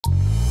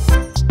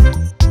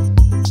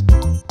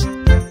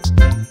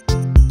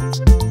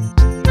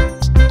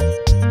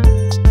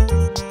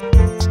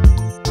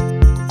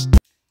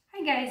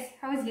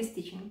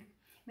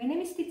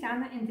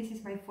and this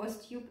is my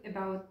first tube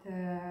about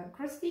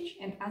cross stitch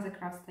and other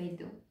crafts I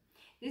do.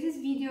 This is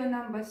video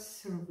number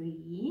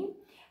 3,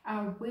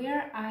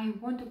 where I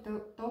want to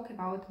talk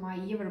about my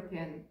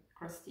European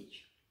cross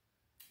stitch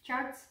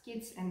charts,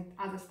 kits and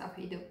other stuff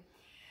I do.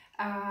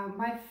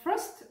 My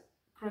first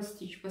cross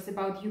stitch was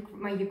about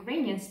my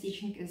Ukrainian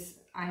stitching, as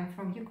I'm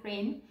from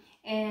Ukraine,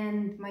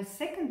 and my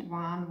second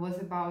one was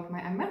about my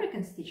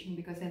American stitching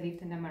because I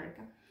lived in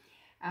America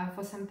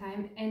for some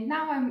time, and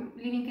now I'm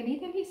living in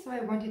Italy, so I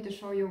wanted to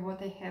show you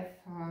what I have,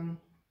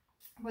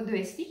 what do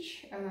I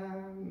stitch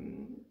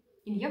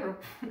in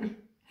Europe.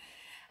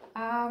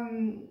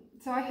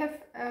 So I have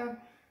a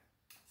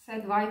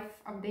sad life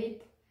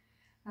update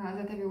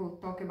that I will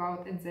talk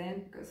about at the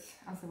end, because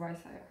otherwise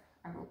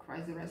I will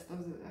cry the rest of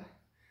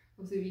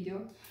the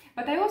video.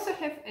 But I also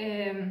have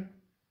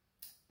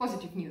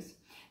positive news.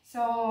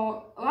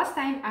 So last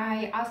time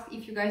I asked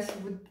if you guys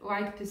would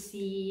like to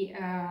see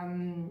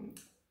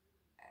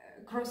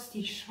cross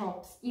stitch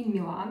shops in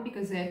Milan,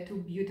 because there are 2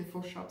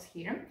 beautiful shops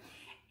here,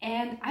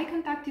 and I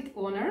contacted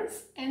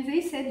owners and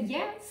they said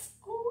yes.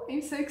 Oh,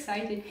 I'm so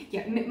excited.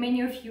 Yeah,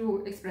 many of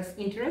you expressed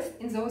interest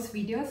in those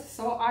videos,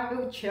 so I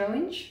will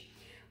challenge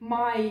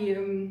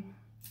my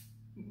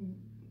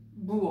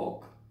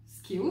blog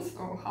skills,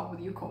 or how would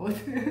you call it?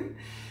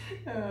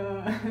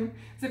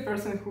 The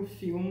person who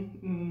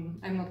film.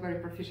 I'm not very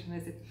proficient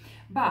at it,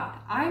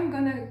 but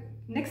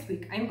next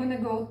week I'm gonna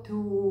go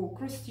to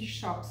cross stitch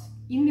shops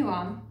in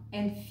Milan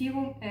and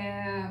film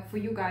for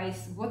you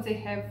guys what they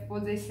have,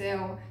 what they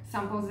sell,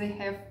 samples they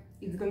have.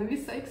 It's gonna be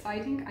so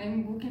exciting.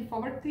 I'm looking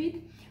forward to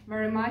it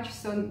very much.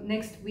 So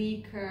next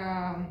week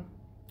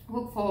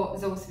look for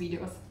those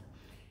videos.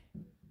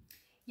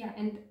 Yeah,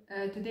 and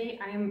today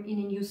I'm in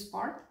a new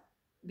spot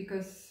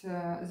because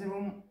the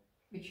room,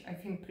 which I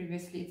think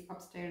previously it's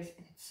upstairs,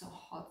 and it's so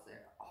hot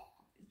there. Oh,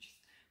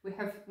 we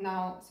have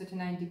now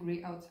 39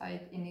 degrees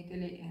outside in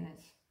Italy, and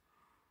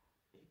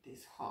it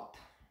is hot.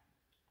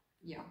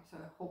 Yeah, so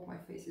I hope my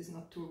face is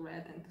not too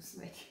red and too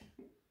sweaty.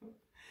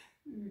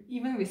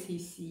 Even with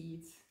AC,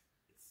 it's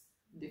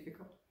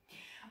difficult.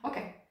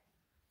 Okay,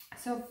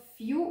 so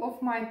few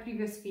of my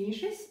previous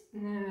finishes.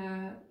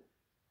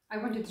 I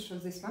wanted to show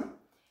this one,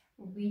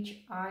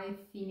 which I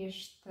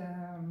finished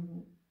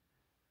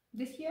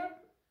this year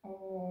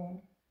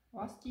or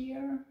last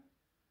year.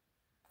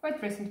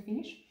 Quite recent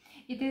finish.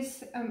 It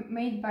is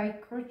made by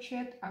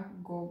Krestomania.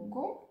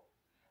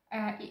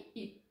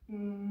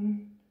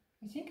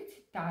 I think it's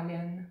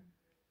Italian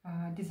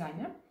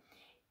designer,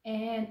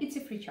 and it's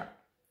a free chart.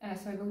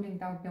 So I will link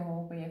down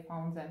below where I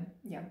found them.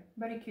 Yeah,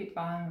 very cute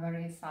one,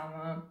 very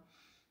summer.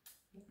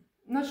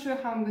 Not sure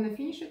how I'm gonna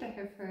finish it. I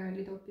have a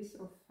little piece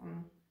of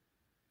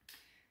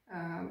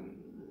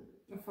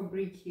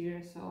fabric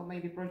here, so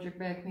maybe project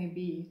bag,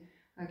 maybe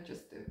like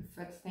just a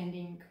flat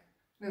standing.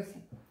 We'll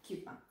see.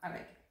 Cute one, I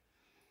like it.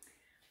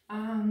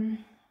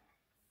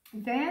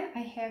 Then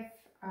I have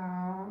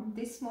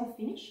this small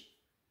finish,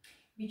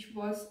 which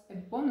was a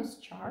bonus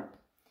chart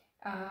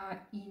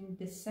in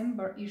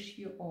December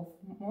issue of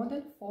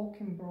Modern Folk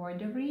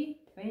Embroidery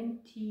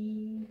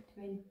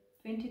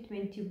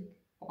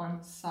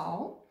 2021.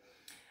 So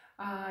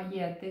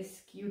yeah,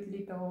 this cute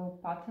little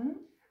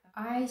pattern.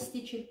 I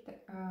stitched it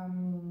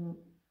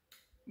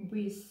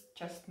with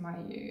just my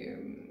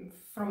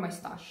from my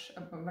stash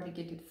of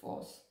variegated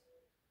floss,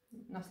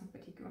 nothing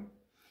particular.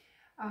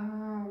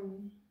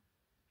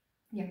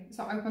 Yeah,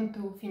 so I want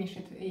to finish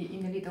it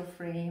in a little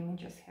frame and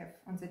just have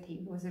on the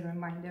table as a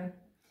reminder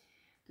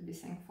to be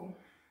thankful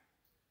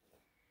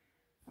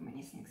for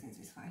many things in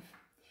this life.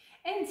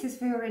 And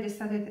since we already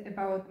started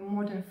about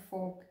Modern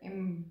Folk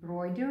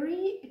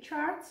Embroidery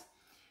charts,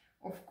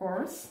 of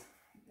course,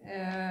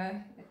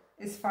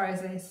 as far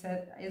as I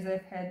said, as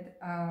I've had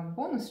a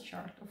bonus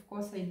chart, of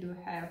course I do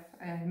have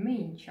a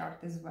main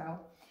chart as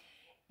well.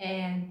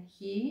 And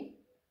here,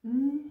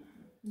 do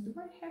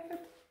I have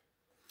it?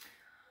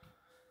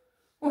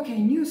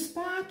 Okay, new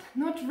spot,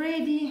 not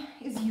ready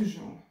as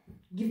usual.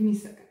 Give me a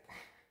second.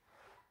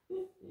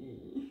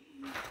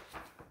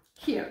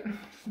 Here.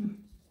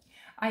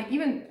 I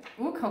even,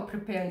 look how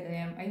prepared I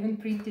am. I even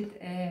printed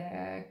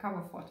a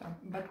cover photo,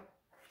 but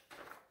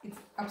it's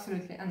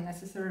absolutely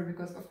unnecessary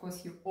because of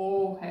course you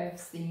all have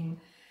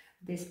seen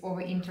this over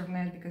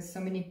internet, because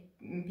so many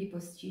people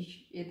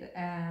stitch it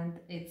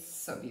and it's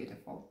so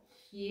beautiful.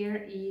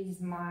 Here is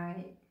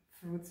my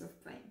fruits of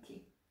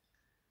plenty.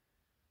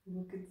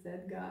 Look at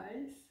that,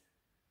 guys.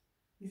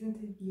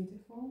 Isn't it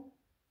beautiful?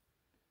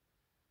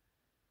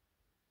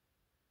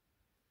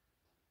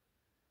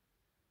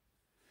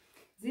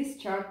 This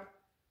chart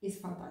is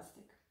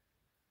fantastic.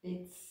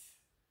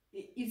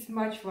 It's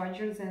much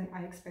larger than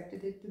I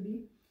expected it to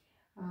be,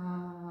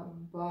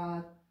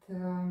 but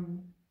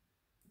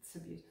it's so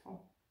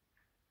beautiful.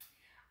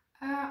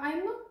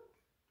 I'm not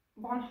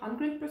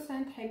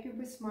 100% happy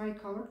with my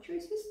color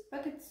choices,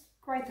 but it's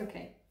quite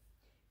okay.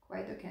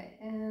 Quite okay,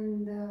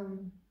 and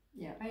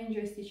yeah, I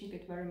enjoy stitching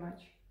it very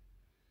much.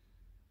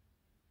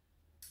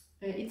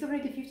 It's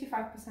already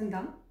 55%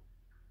 done,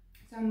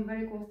 so I'm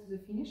very close to the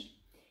finish.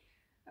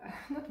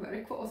 not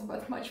very close,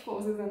 but much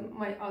closer than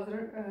my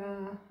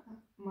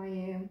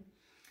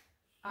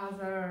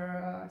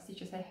other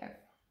stitches I have.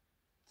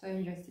 So I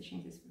enjoy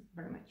stitching this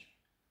very much.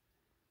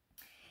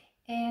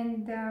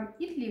 And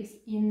it lives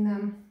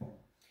in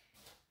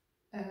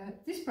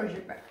this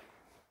project bag.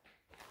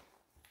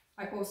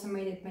 I also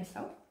made it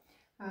myself.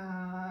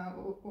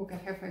 Look, I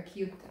have a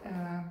cute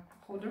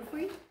holder for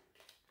it.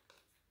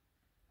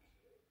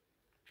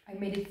 I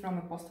made it from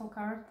a postal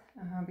card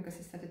because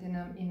I started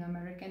in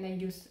America, and I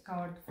used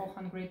card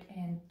 400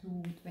 and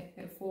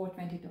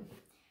 422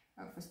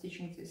 for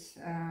stitching this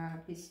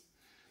piece.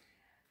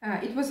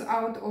 It was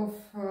out of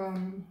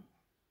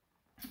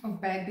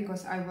bag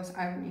because I was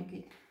ironing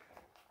it.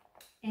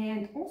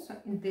 And also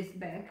in this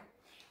bag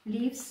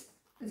lives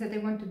that I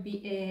want to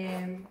be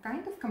a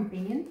kind of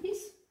companion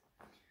piece.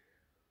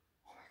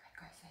 Oh my god,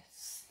 guys,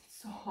 it's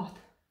so hot.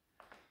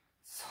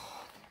 So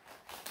hot.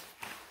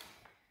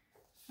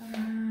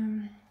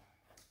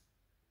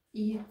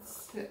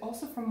 It's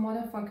also from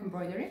Modern Folk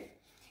Embroidery,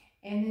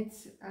 and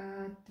it's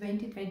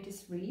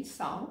 2023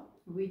 SAL,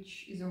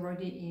 which is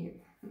already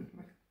in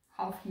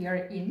half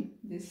year in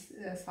this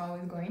SAL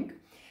is going,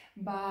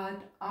 but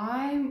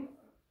I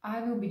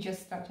will be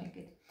just starting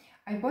it.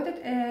 I bought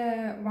it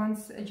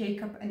once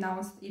Jacob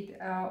announced it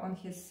on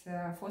his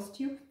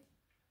Flosstube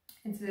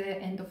at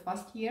the end of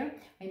last year.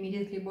 I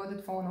immediately bought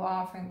it, fall in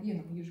love, and you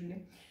know,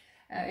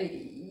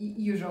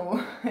 usual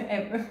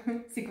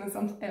sequence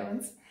of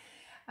events.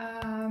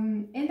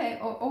 And I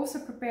also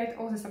prepared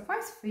all the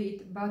supplies for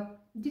it, but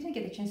didn't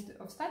get a chance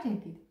of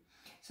starting it.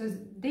 So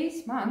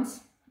this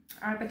month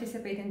I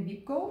participate in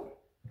WIPGo.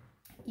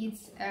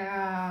 It's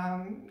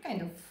a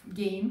kind of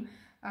game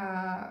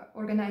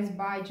organized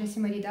by Jessie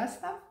Marie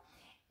Dastav,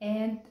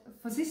 and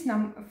for this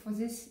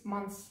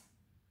month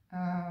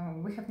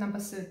we have number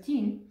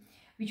 13,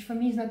 which for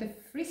me is not a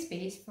free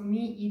space. For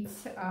me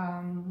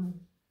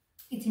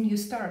it's a new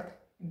start,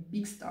 a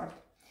big start.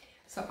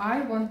 So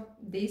I want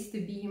this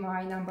to be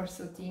my number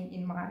 13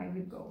 in my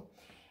WIPGo.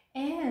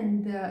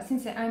 And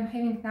since I'm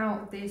having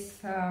now this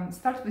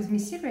Start With Me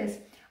series,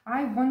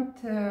 I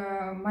want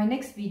my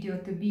next video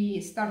to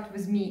be Start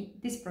With Me,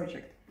 this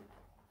project.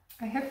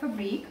 I have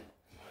fabric.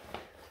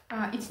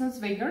 It's not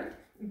Skyward,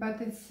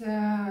 but it's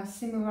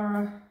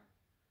similar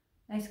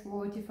nice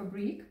quality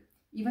fabric.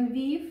 Even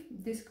weave,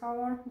 this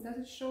color, does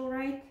it show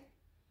right?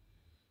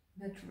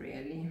 Not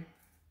really.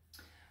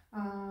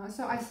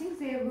 So I think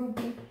they will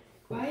be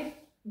quite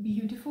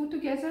beautiful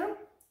together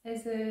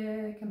as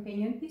a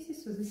companion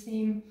pieces, so the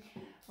same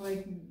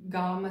like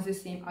gamma, the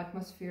same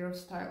atmosphere of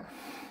style.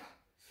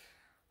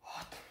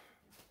 Hot.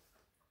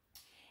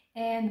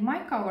 And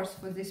my colors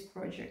for this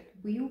project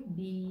will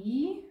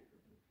be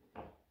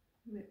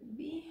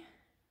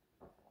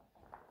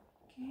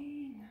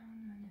okay,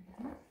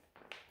 no.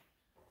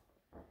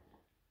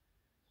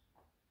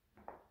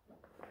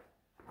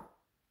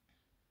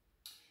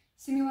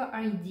 Similar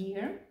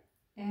idea,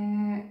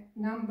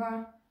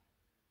 number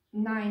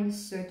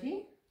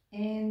 930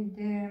 and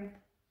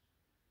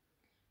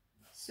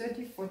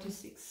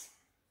 3046.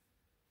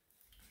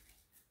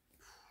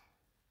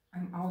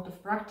 I'm out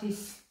of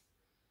practice.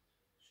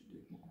 Should do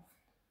it more often.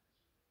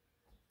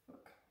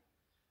 Look.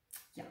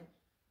 Yeah.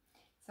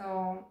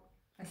 So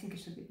I think it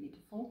should be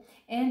beautiful,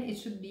 and it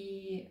should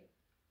be.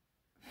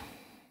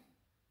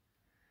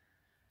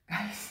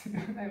 Guys,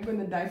 I'm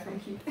gonna die from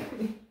heat.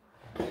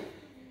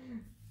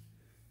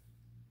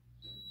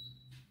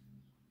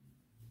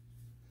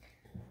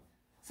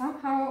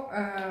 Somehow,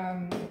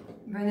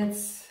 when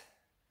it's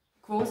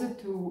closer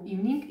to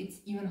evening,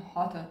 it's even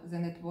hotter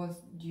than it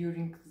was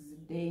during the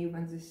day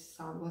when the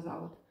sun was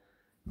out.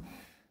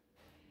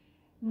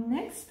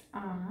 Next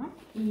up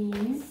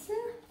is...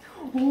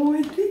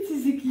 oh, this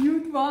is a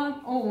cute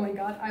one! Oh my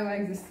god, I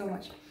like this so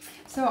much.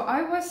 So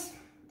I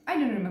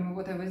don't remember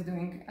what I was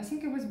doing. I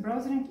think I was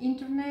browsing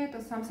internet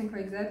or something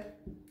like that.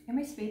 Am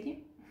I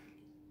sweaty?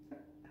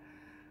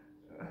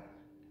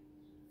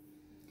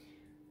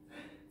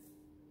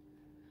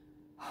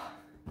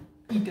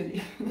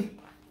 Italy.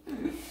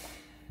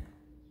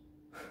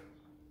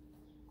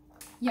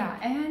 Yeah,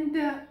 and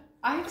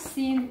I've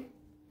seen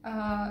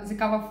the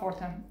cover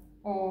photo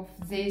of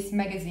this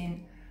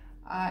magazine.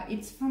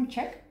 It's from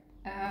Czech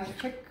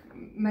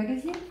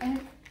magazine, and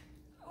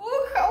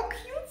oh, how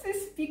cute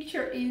this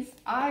picture is!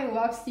 I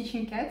love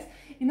stitching cats.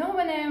 You know,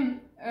 when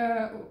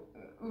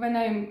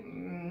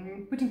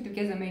I'm putting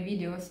together my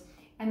videos,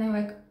 and I'm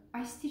like,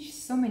 I stitch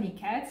so many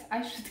cats,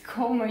 I should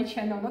call my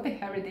channel not a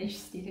heritage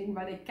stitching,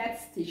 but a cat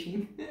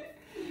stitching.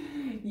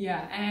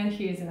 Yeah, and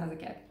here's another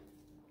cat.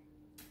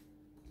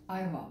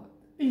 I love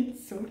it.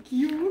 It's so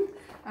cute.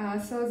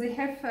 So they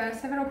have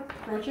several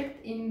projects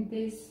in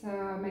this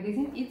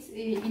magazine. It's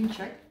in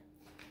Czech,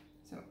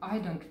 so I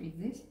don't read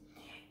this.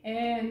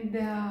 And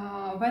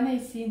when I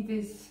see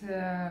this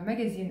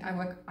magazine, I'm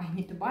like, I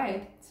need to buy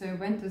it. So I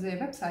went to the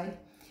website,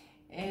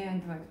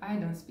 and like, I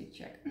don't speak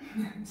Czech.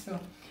 So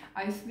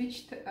I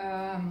switched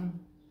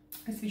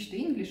to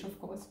English, of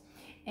course.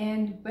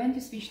 And when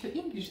you switch to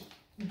English,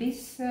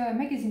 this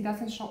magazine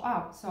doesn't show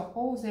up. So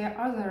all their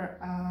other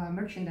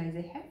merchandise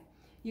they have,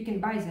 you can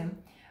buy them,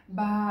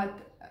 but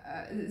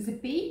the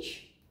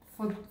page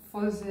for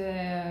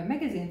the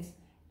magazines,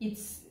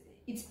 it's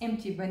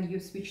empty when you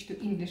switch to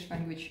English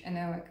language. And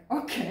I'm like,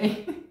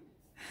 okay.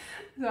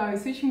 So I'm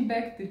switching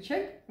back to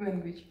Czech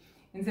language,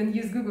 and then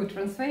use Google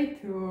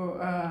Translate to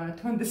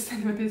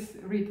understand what is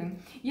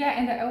written. Yeah,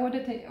 and I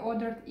ordered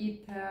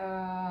it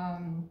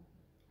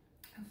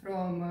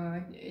from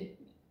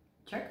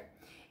Czech,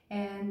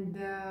 and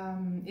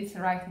it's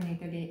arrived in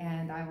Italy,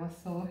 and I was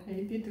so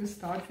happy to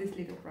start this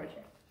little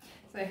project.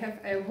 So I have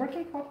a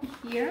working copy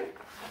here,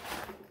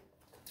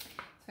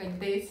 like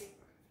this,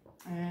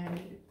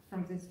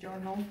 from this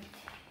journal,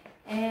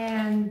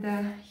 and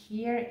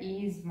here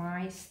is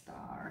my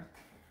start.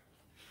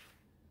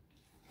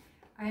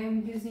 I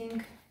am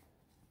using,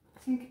 I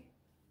think,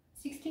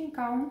 16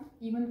 count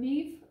even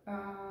weave,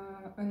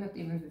 not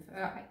even weave,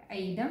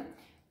 Aida,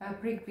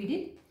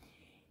 pre-gridded,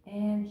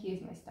 and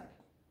here's my start.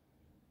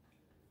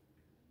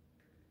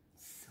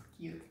 So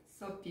cute,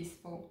 so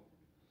peaceful,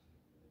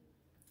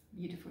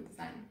 beautiful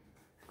design.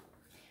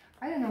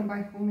 I don't know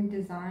by whom it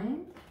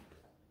designed,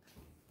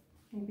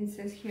 maybe it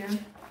says here,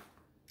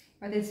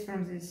 but it's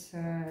from this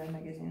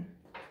magazine.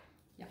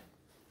 Yeah,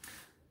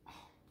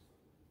 oh,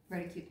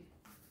 very cute.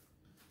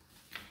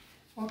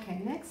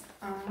 Okay, next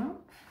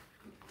up,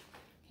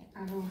 okay,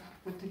 I will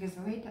put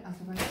together later,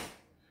 otherwise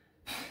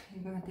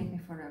it's gonna take me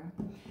forever.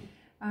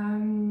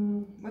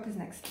 What is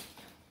next?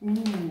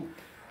 Ooh,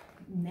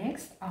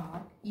 next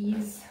up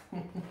is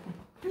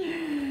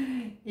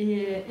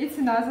it's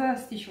another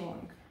stitch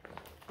along.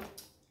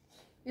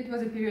 It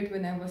was a period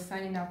when I was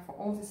signing up for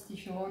all the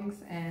stitch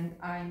alongs, and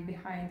I'm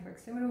behind, like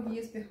several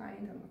years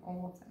behind on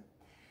all of them.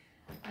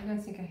 I don't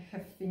think I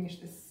have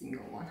finished a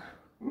single one.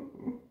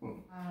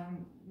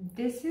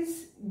 This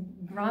is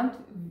Grand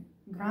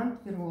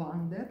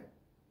Vierlanden.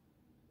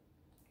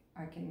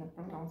 I cannot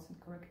pronounce it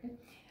correctly.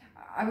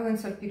 I will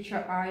insert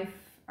picture. I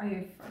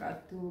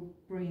forgot to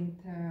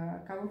print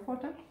cover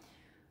photo.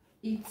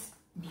 It's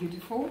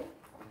beautiful.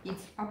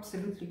 It's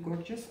absolutely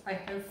gorgeous. I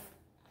have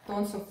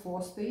tons of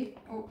Flosstube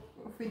of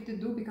it to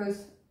do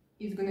because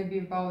it's gonna be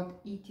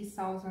about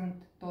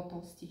 80,000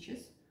 total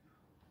stitches.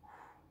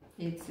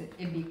 It's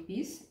a big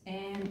piece,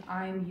 and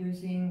I'm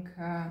using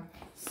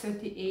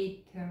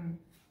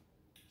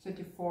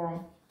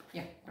 34,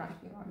 yeah, Grand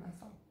Vierlanden.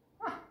 So,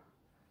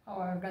 how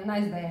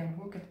organized I am,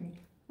 look at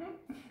me.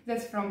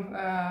 That's from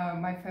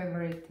my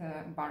favorite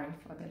bar in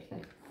Philadelphia.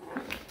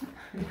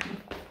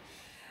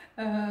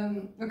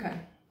 Okay,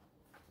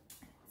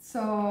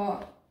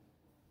 so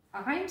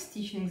I'm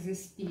stitching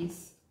this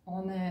piece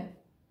on a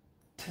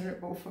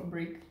terrible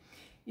fabric.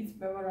 It's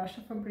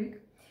Belarusian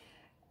fabric,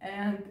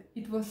 and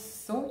it was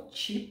so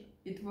cheap.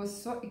 It was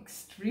so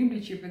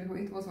extremely cheap.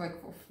 It was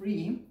like for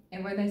free.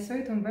 And when I saw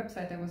it on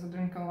website, I was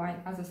ordering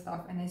online other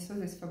stuff, and I saw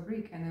this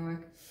fabric, and I'm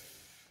like,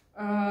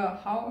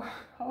 how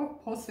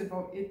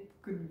possible it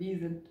could be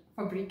that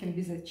fabric can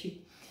be that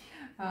cheap?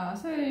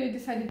 So I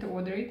decided to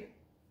order it,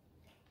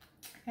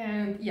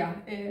 and yeah,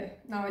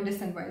 now I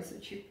understand why it's so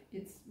cheap.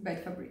 It's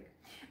bad fabric.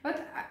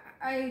 But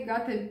I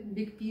got a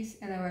big piece,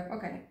 and I'm like,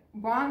 okay,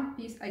 one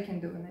piece I can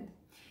do in it.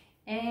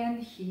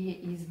 And here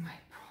is my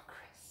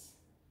progress.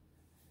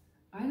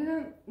 I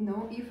don't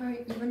know if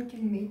I even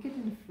can make it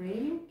in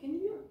frame. Can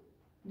you?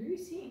 Do you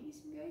see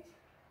anything, guys?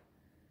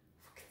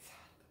 Look at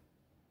that.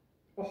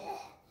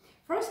 Oh.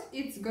 First,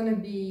 it's gonna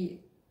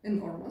be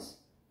enormous.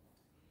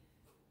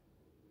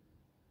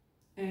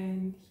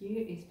 And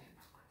here is my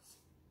progress.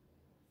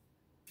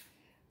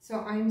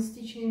 So I'm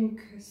stitching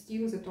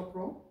still the top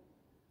row.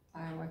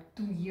 I'm like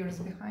 2 years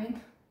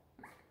behind.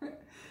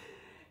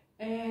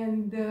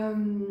 And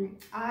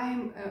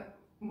I'm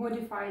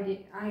modified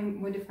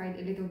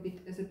a little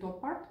bit as a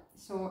top part,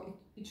 so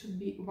it should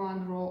be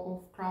one row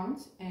of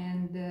crowns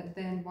and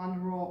then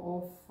one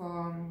row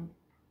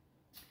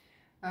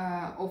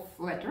of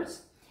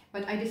letters.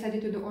 But I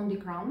decided to do only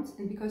crowns,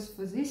 and because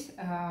for this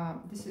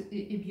this is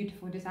a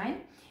beautiful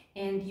design,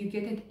 and you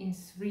get it in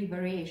 3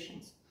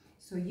 variations,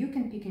 so you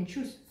can pick and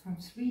choose from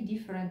 3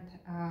 different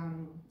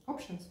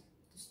options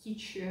to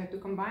stitch, to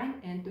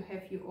combine, and to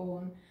have your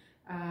own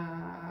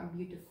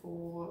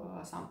beautiful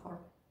sample.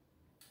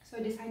 So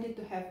I decided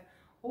to have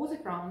all the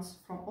crowns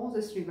from all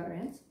the 3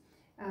 variants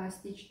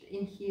stitched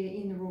in here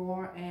in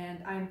row,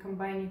 and I'm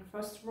combining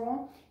first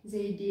row. The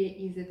idea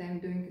is that I'm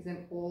doing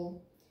them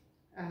all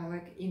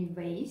like in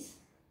vase,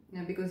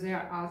 because there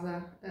are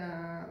other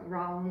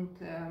round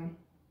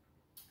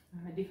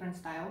different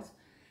styles,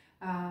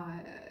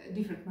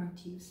 different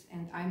motifs,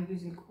 and I'm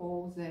using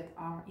all that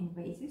are in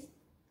vases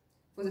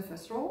for the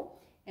first row,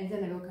 and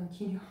then I will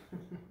continue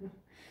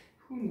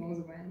who knows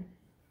when,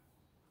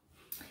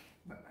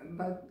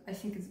 but I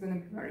think it's gonna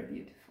be very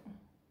beautiful.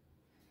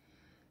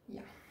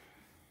 Yeah.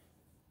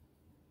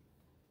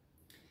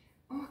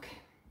 Okay,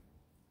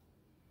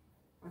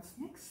 what's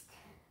next?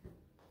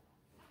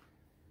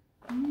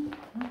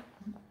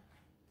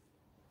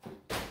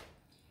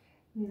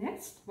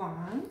 Next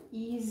one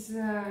is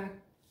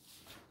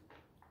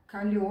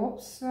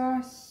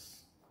Calypso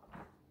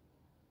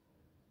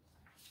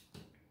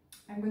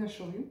I'm gonna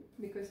show you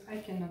because I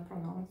cannot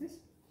pronounce this.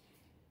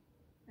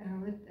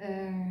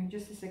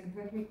 Just a second,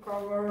 let me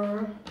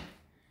cover.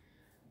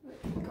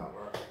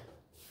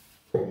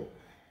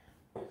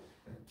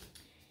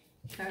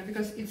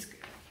 Because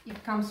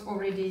it comes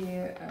already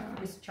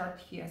with chart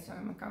here, so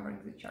I'm covering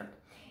the chart.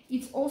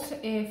 It's also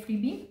a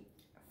freebie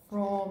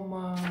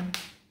from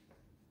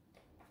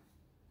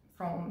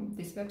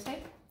this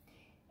website,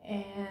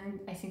 and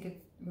I think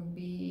it will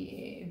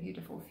be a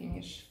beautiful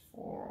finish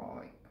for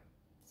like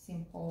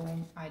simple,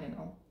 I don't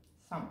know,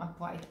 some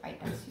applied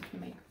items you can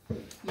make.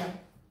 Yeah,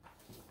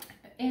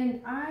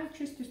 and I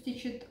choose to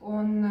stitch it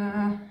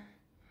on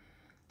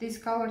this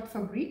colored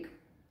fabric,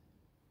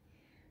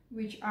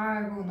 which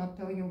I will not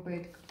tell you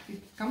where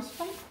it comes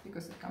from,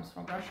 because it comes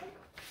from Russia,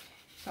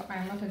 so I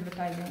am not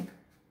advertising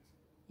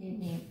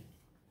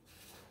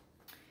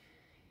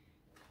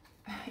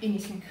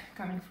anything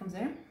coming from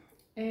there.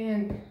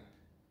 And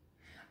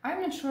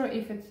I'm not sure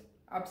if it's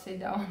upside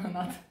down or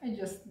not, I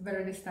just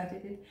barely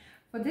started it.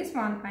 For this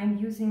one I'm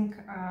using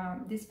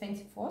this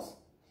fancy floss,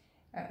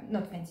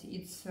 not fancy,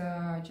 it's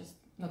just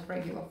not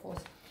regular floss,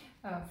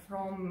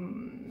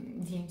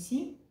 from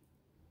DMC.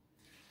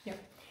 Yeah.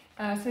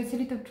 So it's a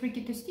little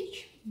tricky to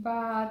stitch,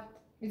 but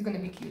it's gonna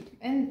be cute,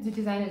 and the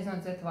design is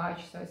not that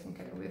large, so I think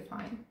it will be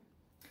fine.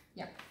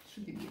 Yeah,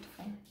 should be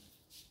beautiful.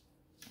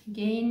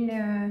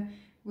 Again,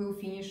 we'll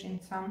finish in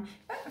some,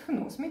 who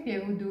knows, maybe I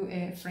will do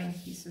a frame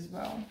piece as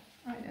well,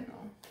 I don't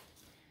know.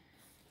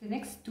 The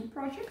next two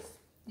projects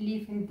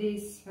live in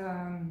this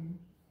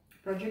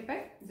project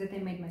bag that I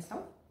made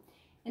myself,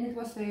 and it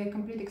was a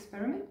complete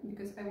experiment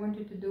because I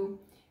wanted to do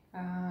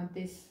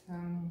this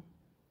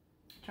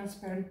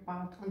transparent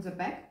part on the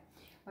back,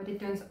 but it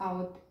turns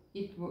out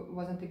it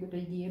wasn't a good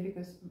idea,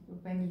 because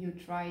when you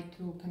try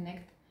to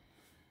connect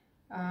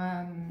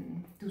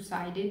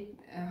two-sided,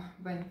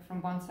 when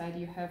from one side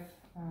you have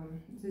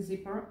the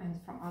zipper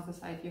and from other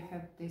side you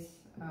have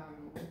this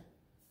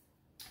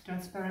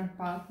transparent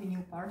part,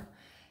 vinyl part,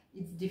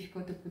 it's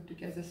difficult to put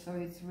together, so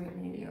it's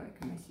really like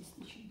messy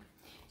stitching.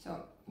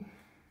 So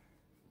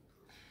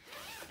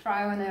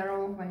trial and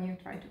error when you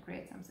try to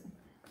create something,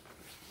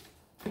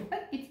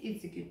 but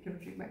it's a cute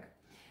project bag.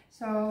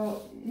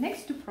 So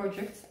next two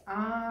projects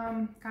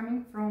are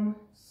coming from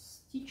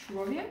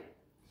Stitchrovia.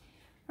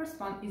 First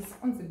one is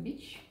on the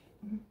beach.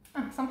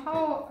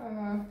 Somehow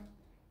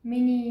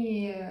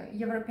many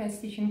European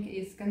stitching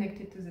is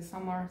connected to the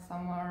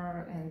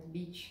summer and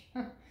beach.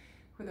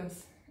 Who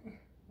knows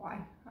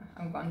why?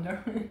 I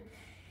wonder.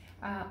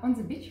 On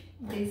the beach,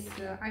 this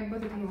I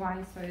bought it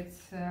online, so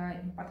it's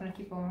in pattern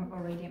keep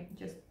already.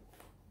 Just,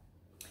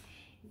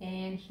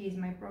 and here's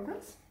my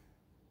progress.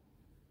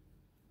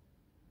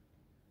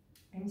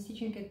 I'm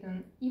stitching it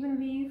on even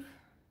weave,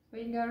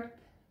 Skyward,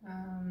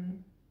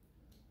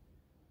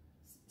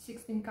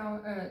 16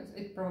 count,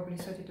 it's probably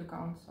 32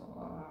 count,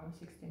 so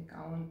 16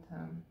 count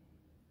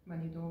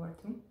when you do over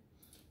 2.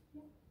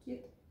 Yeah,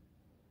 cute.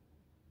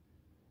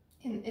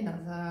 And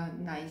another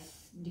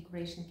nice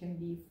decoration can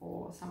be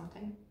for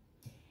summertime.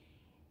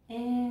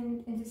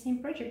 And in the same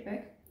project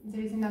bag,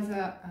 there is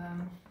another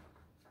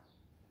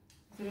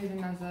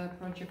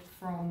project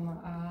from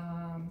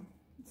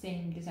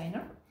same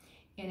designer,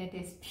 and it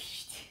is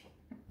peached.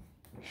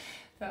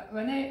 So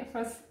when I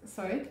first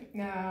saw it,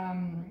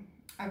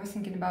 I was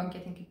thinking about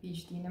getting a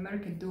PhD in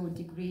America, do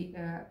degree,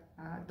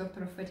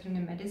 Doctor of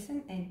Veterinary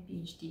Medicine and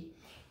PhD.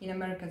 In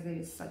America there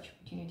is such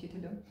opportunity to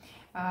do.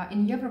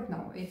 In Europe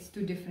now it's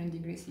 2 different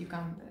degrees, you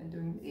can't do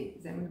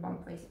them in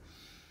one place,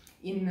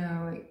 in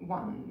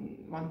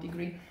one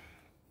degree.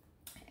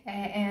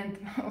 And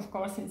of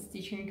course in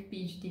stitching,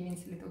 PhD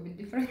means a little bit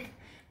different.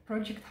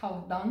 Project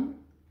half done,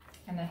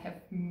 and I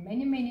have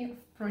many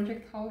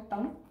project half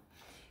done.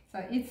 So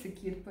it's a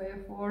cute play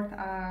of word,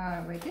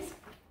 like this,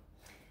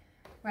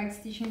 like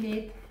stitching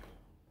it.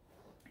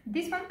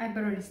 This one I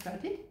barely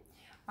started.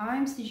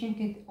 I'm stitching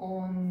it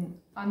on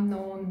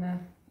unknown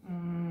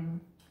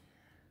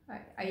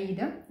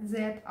Aida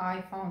that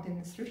I found in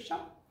a thrift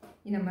shop.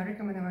 In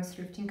America when I was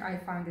thrifting, I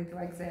found it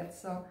like that.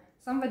 So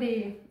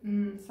somebody,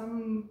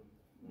 some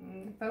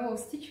fellow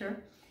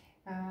stitcher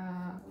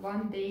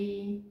one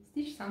day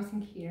stitched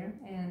something here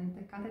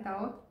and cut it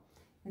out,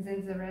 and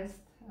then the rest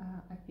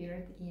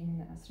appeared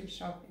in a thrift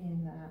shop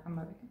in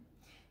America.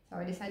 So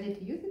I decided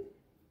to use it,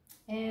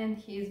 and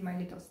here's my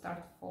little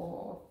start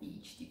for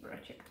PhD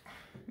project.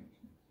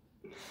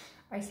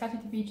 I started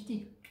a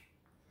PhD.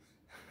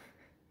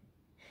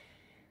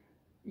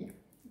 Yeah,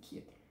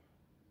 cute.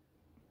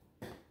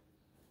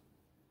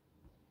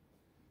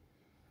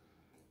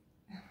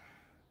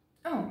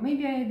 Oh,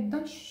 maybe I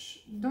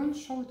don't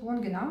show it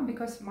long enough,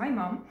 because my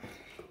mom,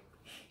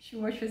 she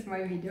watches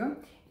my video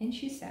and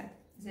she said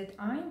that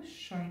I'm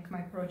showing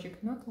my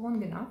project not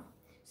long enough,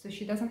 so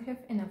she doesn't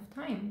have enough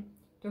time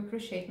to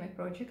appreciate my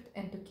project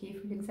and to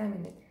carefully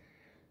examine it.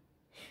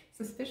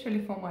 So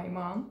especially for my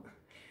mom,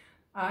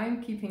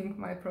 I'm keeping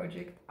my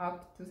project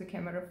up to the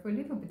camera for a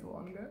little bit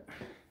longer.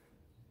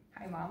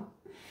 Hi mom.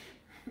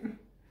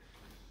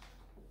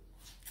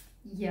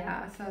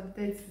 Yeah, so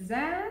that's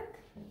that.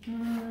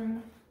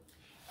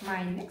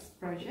 my next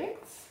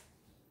projects.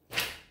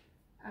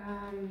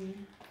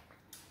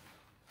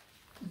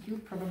 You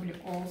probably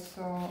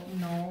also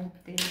know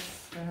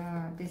this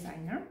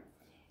designer.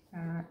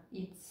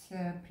 It's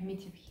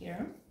Primitive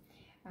Hare,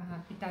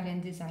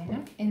 Italian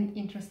designer. And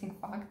interesting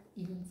fact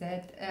is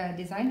that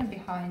designer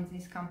behind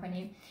this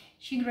company,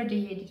 she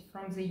graduated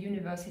from the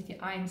university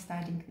I'm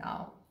studying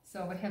now.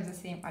 So we have the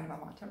same alma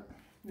mater,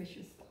 which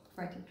is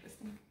quite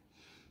interesting.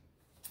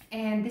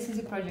 And this is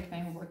a project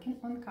I'm working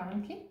on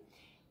currently.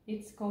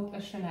 It's called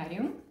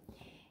Oceanarium,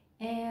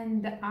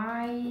 and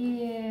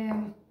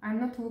I'm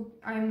not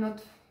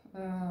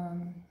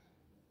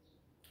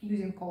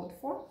using code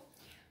for.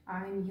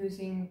 I'm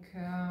using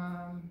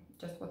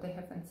just what I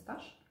have in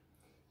stash,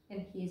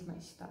 and here's my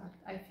start.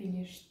 I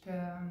finished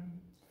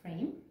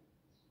frame,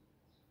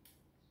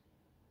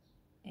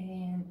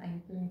 and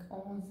I'm doing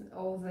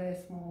all the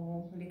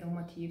small little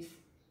motifs.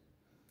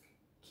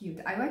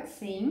 Cute. I like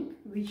saying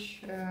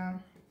which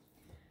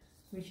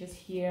is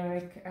here,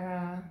 like,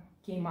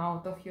 came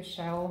out of your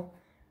shell.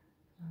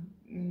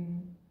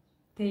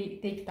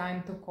 Take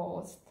time to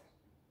cost.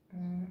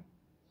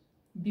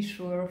 Be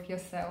sure of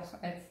yourself.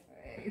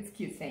 It's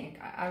cute saying.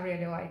 I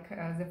really like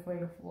the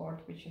play of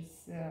word which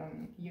is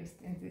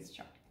used in this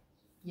chart.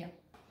 Yeah,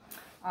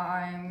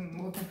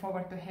 I'm looking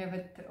forward to have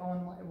it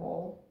on my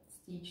wall,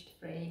 stitched,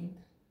 framed.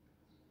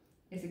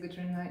 It's a good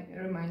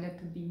reminder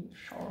to be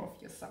sure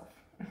of yourself.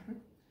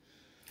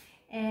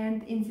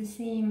 And in the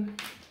same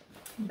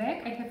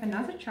bag I have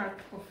another chart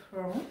of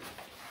her,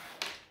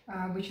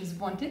 which is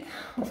wanted.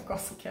 Of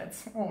course,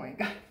 cats. Oh my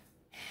god,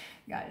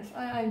 guys,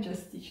 I'm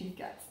just stitching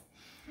cats.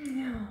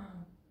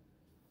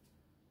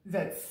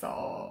 That's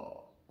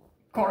so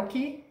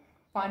quirky,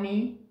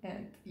 funny,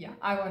 and yeah,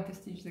 I want to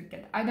stitch the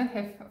cat. I don't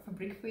have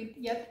fabric for it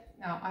yet.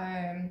 No,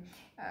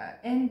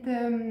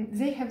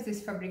 they have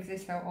this fabric. They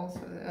sell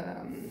also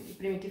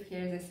Primitive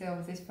Hare. They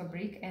sell this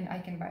fabric, and I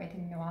can buy it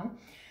in Milan.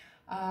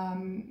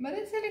 But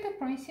it's a little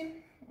pricey,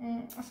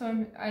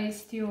 so I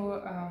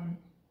still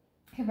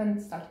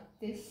haven't started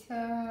this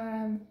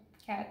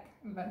cat,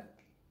 but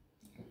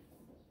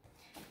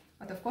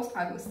of course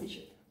I will stitch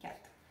it,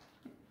 cat.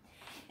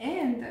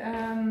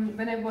 And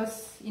when I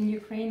was in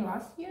Ukraine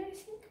last year, I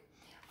think,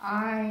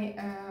 I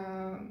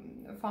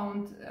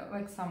found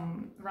like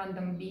some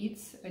random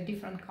beads,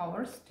 different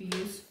colors to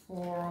use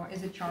for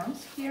as a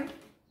charms here,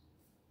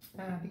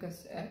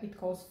 because it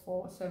calls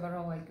for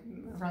several like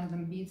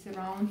random beads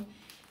around.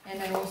 And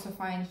I also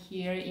find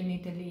here in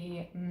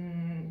Italy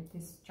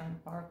this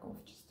giant park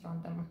of just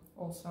random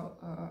also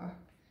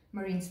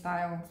marine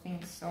style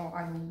things, so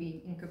I will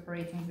be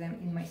incorporating them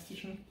in my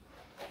stitching.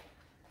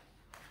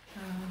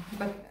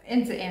 But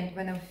in the end,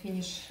 when I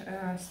finish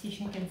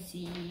stitching, I can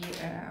see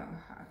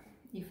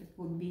if it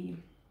would be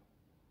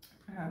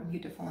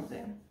beautiful on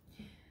there.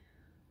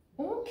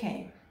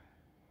 Okay,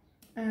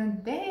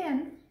 and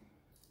then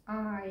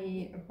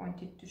I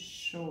wanted to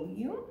show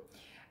you,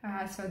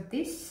 so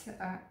this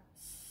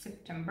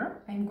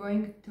September I'm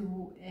going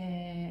to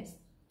a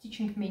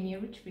stitching mania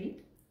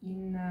retreat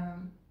in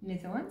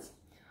Netherlands.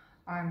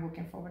 I'm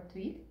looking forward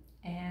to it,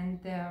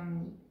 and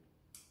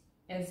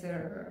as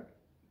a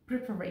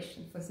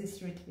preparation for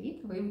this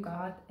retreat, we've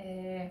got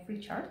a free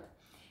chart.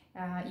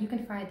 You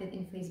can find it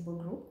in Facebook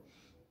group,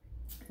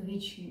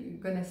 which you're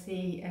gonna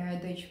say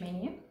Deutsch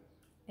Mania,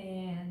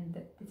 and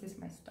this is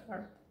my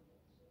start.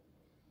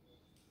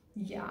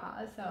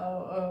 Yeah,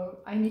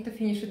 so I need to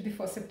finish it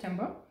before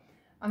September,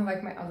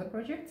 unlike my other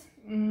projects.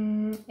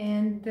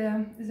 And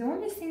the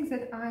only thing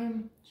that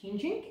I'm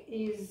changing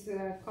is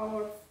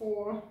color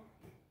for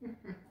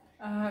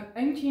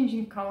I'm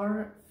changing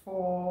color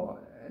for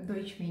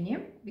Deutsch Mania,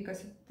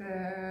 because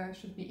it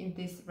should be in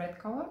this red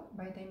color,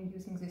 but I'm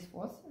using this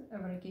floss, a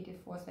variegated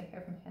floss I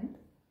have in hand.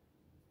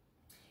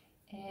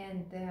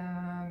 And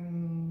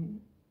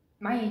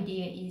my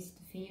idea is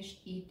to finish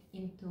it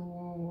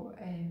into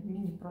a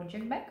mini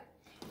project bag,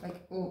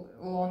 like a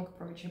long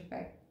project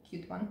bag,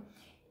 cute one.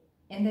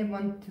 And I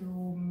want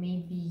to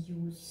maybe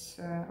use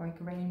like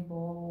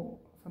rainbow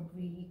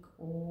fabric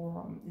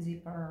or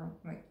zipper,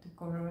 like to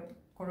correlate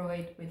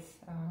with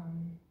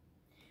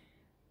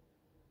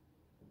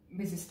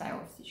the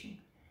style of stitching.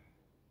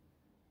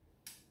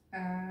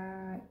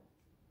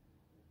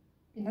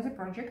 Another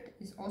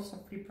project is also a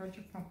free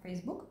project from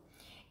Facebook,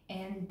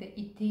 and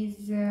it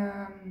is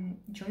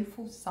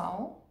Joyful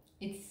Soul.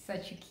 It's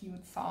such a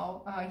cute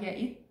soul. Yeah,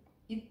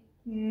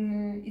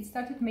 it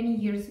started many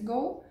years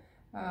ago.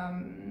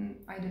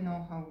 I don't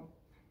know how,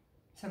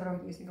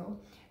 several years ago.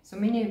 So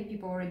many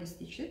people already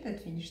stitched it and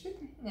finished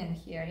it, and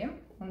here I am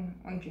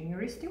on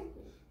January still.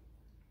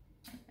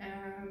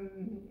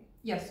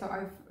 Yeah, so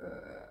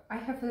I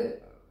have a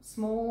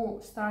small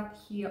start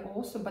here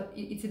also, but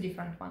it's a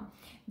different one.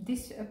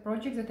 This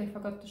project that I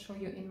forgot to show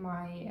you in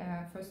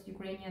my first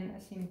Ukrainian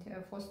themed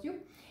Flosstube,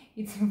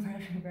 it's a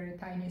very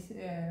tiny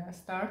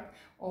start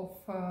of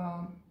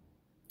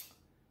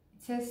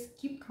it says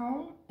keep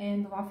calm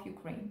and love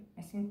Ukraine,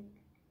 I think,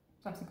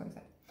 something like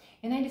that.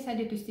 and I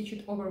decided to stitch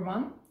it over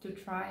one, to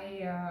try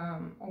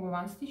over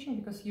one stitching,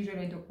 because usually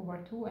I do over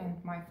two,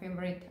 and my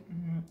favorite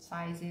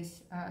size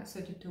is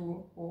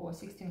 32 or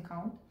 16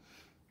 count.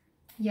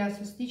 Yeah,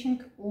 so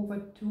stitching over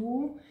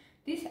two,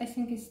 this I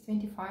think is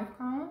 25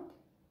 count,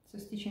 so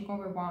stitching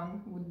over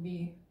one would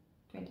be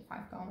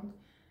 25 count.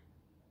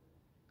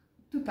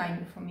 Too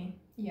tiny for me,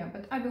 yeah,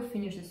 but I will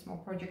finish this small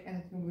project and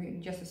it will be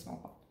just a small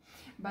part.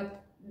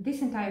 But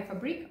this entire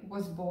fabric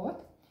was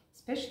bought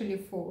especially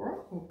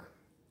for, look,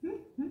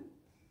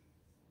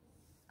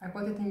 I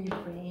bought it in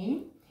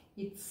Ukraine.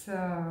 It's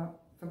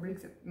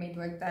fabric made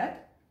like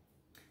that,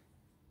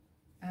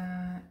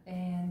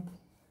 and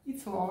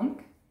it's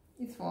long,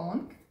 wait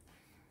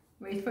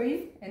for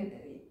it, and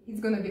it's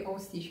gonna be all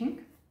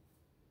stitching.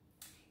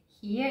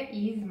 Here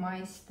is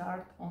my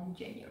start on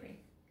January.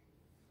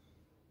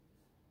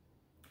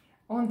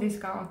 On this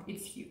count,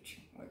 it's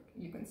huge, like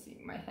you can see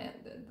my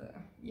hand, and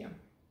yeah,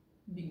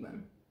 big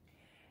one.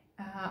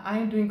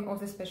 I'm doing all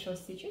the special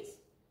stitches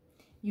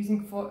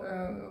using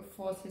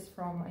flosses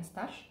from my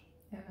stash.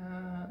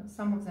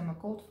 Some of them are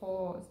called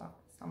for,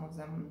 some of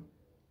them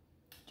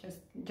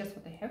just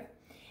what I have.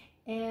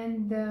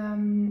 And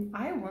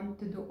I want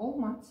to do all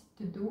months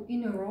to do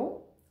in a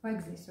row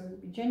like this. So it will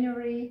be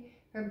January,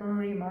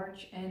 February,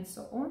 March, and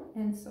so on,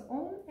 and so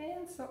on,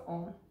 and so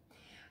on.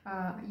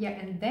 Yeah,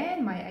 and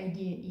then my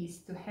idea is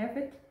to have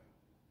it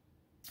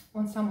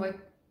on some like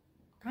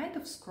kind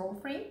of scroll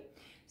frame,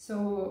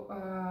 so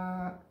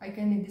I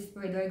can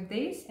display like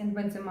this, and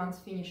when the month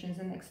finishes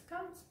and the next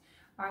comes,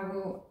 I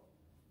will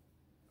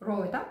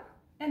roll it up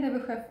and I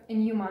will have a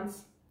new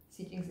month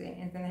sitting there,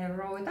 and then I will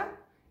roll it up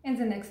and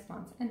the next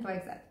month, and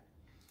like that.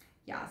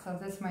 Yeah, so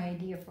that's my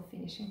idea for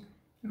finishing.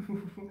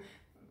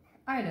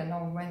 I don't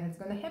know when it's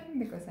gonna happen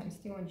because I'm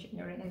still in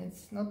January and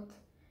it's not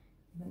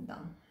even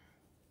done.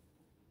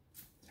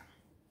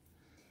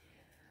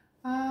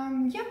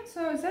 Yeah,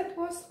 so that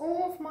was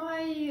all of my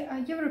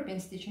European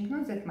stitching,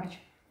 not that much.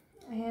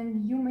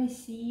 And you may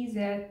see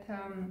that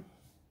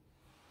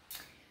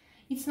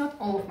it's not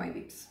all of my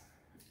WIPs.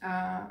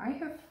 I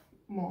have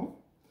more,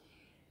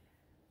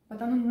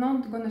 but I'm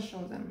not gonna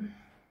show them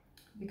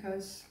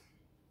because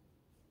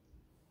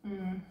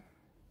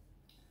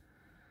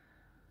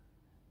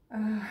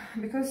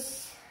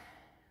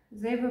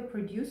they were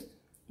produced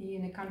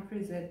in a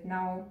country that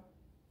now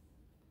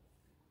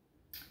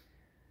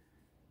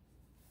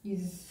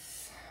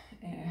is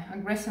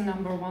aggressor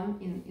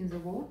 #1 in the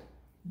world,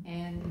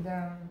 and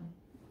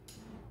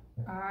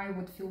I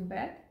would feel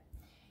bad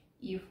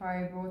if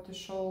I were to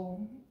show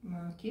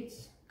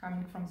kids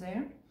coming from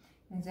there,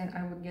 and then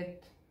I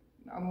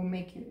will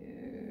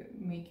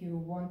make you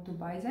want to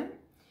buy them,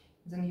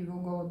 then you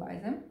will go buy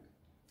them,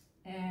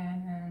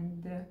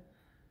 and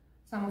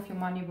some of your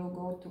money will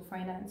go to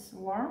finance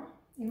war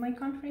in my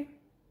country.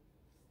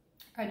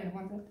 I don't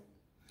want that.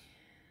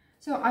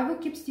 So I will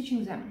keep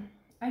stitching them.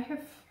 I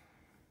have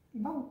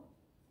about,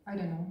 I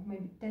don't know,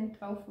 maybe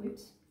 10-12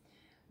 WIPs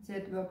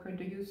that were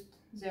produced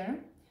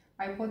there.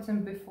 I bought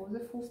them before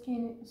the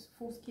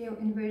full-scale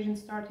invasion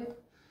started.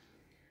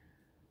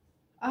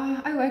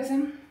 I like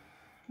them.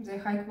 They're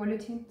high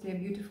quality, they're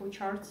beautiful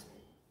charts.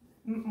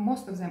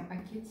 Most of them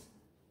are kids.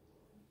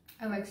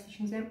 I like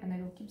stitching them and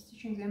I will keep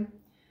stitching them,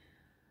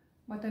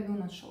 but I will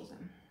not show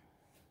them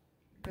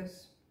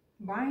because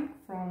buying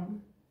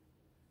from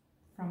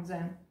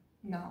them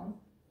now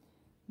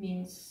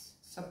means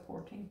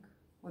supporting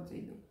what they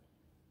do,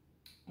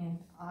 and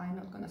I'm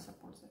not gonna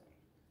support that.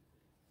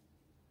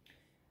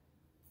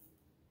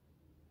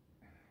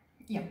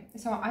 Yeah,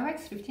 so I like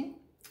thrifting,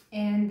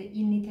 and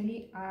in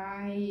Italy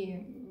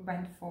I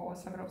went for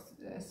several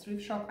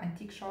thrift shops,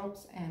 antique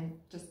shops, and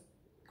just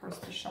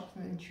cross-stitch shops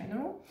in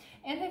general,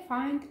 and I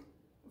find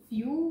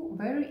few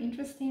very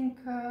interesting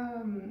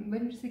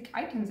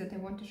items that I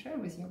want to share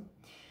with you.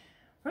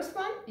 First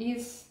one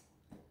is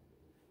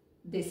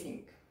this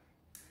thing.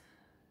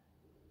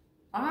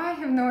 I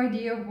have no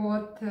idea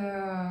what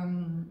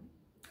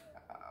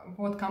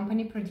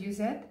company produced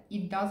it.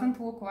 It doesn't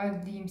look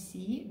like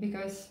DMC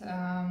because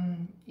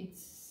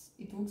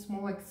it looks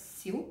more like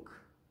silk.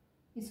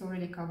 It's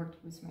already covered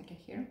with mica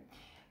here,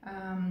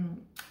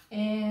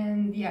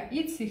 and yeah,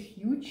 it's a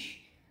huge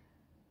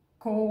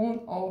cone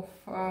of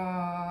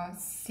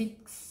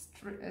six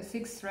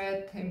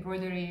thread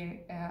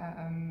embroidery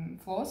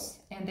floss,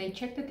 and I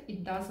checked it.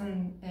 It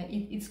doesn't.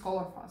 It's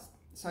color fast,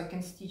 so I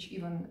can stitch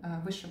even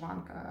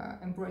wishwank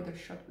embroidered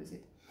shirt with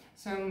it.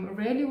 So I'm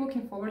really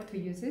looking forward to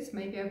use this.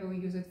 Maybe I will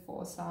use it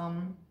for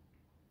some,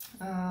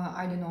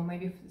 I don't know,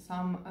 maybe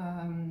some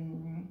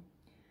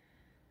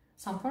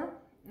fur,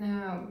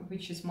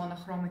 which is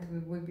monochrome. It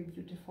will be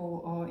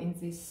beautiful, or in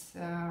this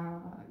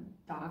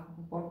dark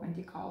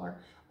burgundy color.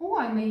 Or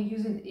I may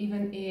use it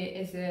even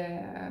as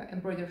a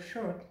embroidered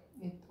shirt.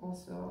 It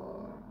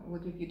also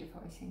would be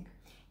beautiful, I think.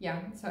 Yeah,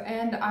 so,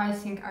 and I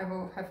think I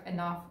will have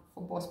enough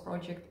for both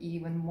project,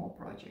 even more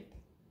project.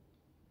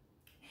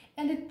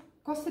 And it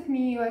costed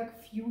me like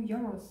few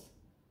euros.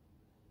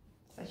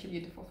 Such a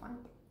beautiful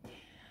find.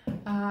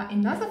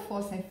 Another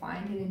floss I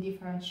find in a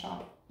different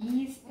shop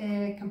is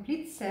a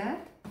complete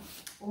set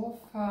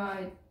of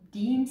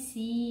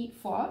DMC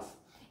floss.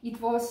 It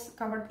was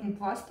covered in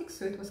plastic,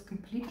 so it was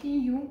completely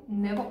new,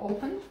 never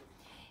opened.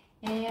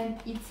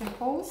 And it's a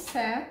whole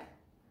set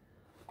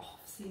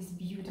of these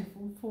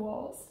beautiful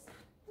floss.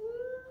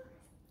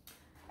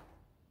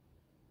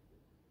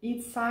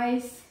 It's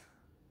size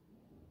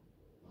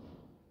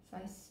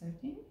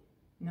 30?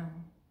 No.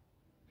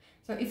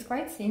 So it's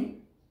quite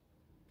thin.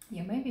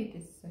 Yeah, maybe it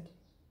is 30.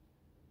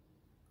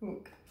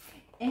 Look.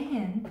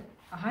 And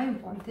I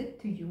wanted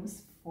to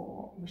use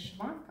for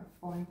vyshyvanka,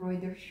 for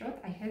embroidery shirt.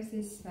 I have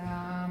this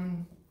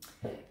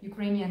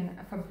Ukrainian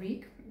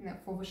fabric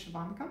for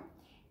vyshyvanka,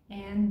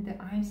 and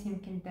I'm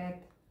thinking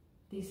that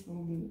this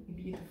will be a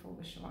beautiful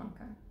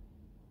vyshyvanka.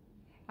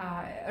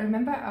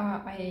 Remember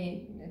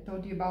I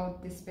told you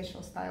about this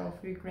special style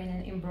of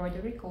Ukrainian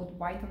embroidery called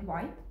white on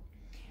white?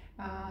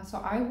 So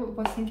I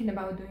was thinking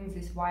about doing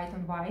this white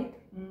on white.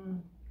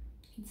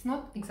 It's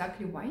not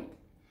exactly white,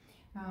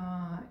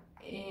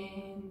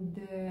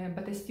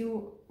 but I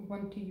still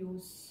want to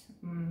use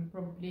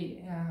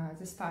probably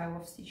the style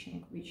of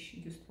stitching which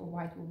used for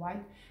white or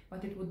white,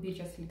 but it would be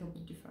just a little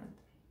bit different.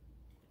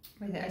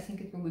 But I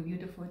think it will be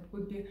beautiful. It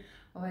would be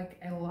like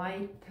a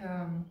light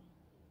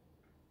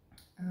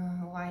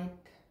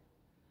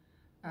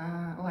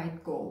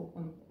gold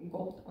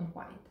on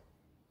white.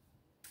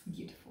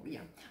 Beautiful.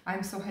 Yeah,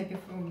 I'm so happy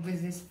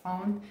with this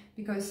found,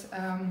 because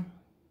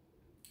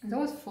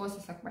those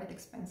flosses are quite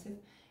expensive,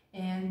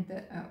 and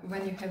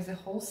when you have the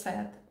whole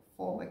set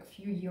for like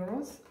few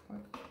euros,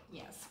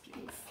 yes,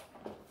 please.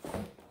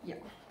 Yeah,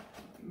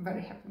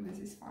 very happy with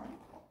this found.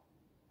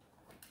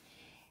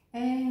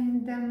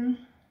 And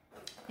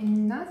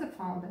another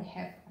found I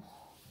have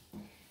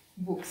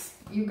books.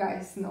 You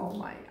guys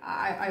know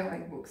I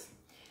like books.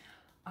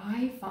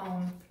 I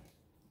found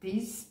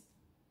this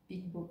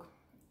big book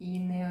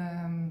in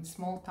a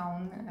small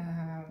town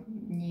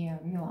near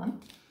Milan,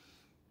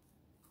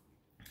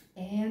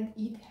 and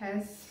it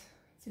has,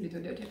 it's a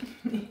little dirty,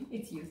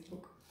 it's used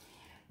book,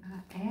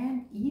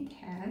 and it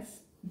has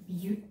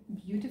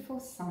beautiful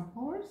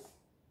samples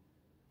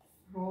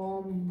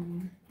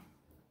from,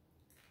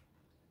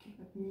 okay,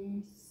 let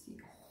me see,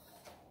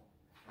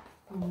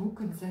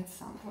 look at that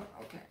sample.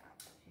 Okay,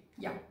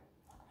 yeah,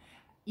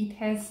 it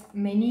has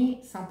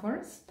many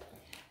samplers,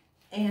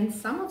 and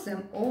some of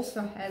them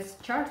also has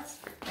charts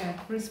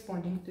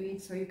corresponding to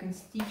it, so you can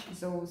stitch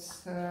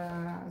those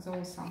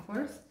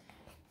samplers.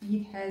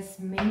 It has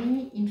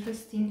many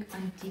interesting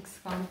antique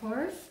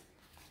samplers,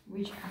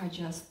 which are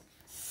just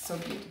so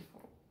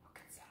beautiful. Look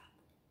at that,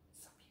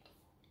 so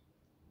beautiful.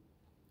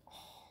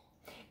 Oh.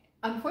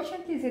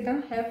 Unfortunately, they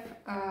don't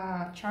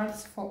have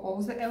charts for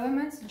all the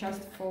elements,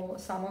 just for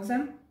some of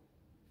them,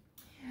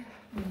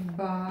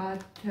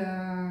 but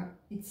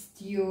it's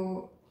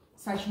still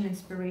such an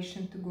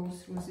inspiration to go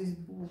through this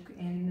book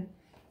and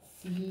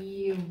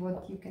see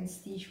what you can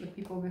stitch, what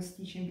people were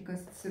stitching,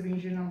 because it's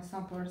original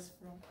samplers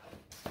from.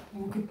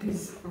 Look at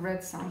this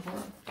red sample.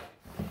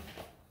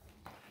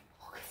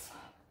 Look at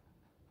that.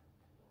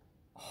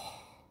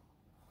 Oh,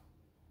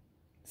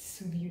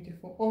 so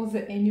beautiful. All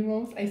the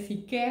animals. I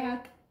see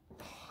cat.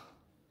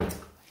 Oh,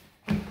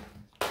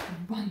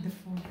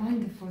 wonderful,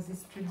 wonderful.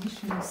 This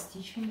traditional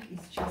stitching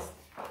is just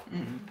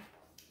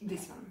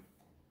this one.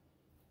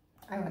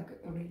 I like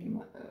really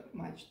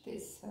much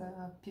this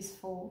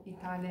peaceful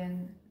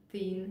Italian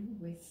theme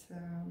with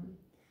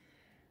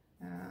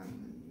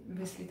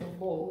little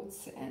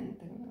boats and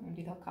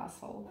little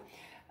castle.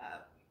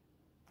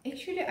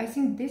 Actually, I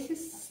think this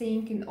is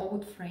saying in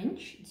Old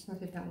French. It's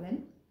not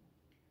Italian.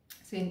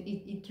 So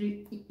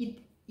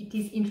it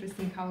is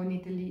interesting how in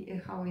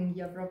Italy, how in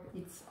Europe,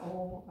 it's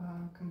all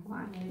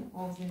combining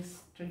all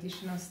this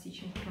traditional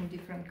stitching from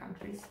different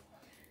countries.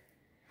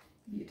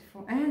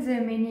 Beautiful. And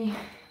there are many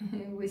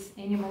with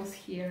animals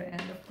here,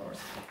 and of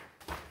course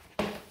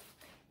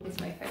it's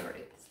my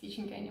favorite,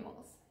 stitching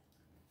animals.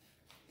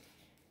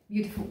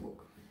 Beautiful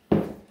book.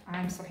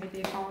 I'm so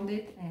happy I found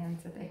it and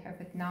that I have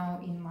it now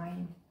in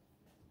my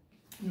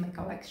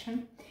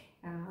collection,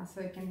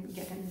 so I can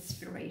get an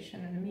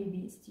inspiration and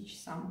maybe stitch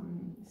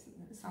some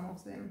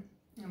of the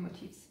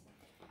motifs.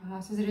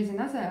 So there is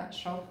another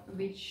shop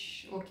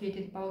which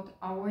located about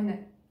hour and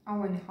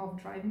a half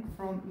driving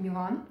from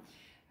Milan.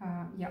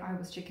 Yeah, I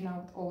was checking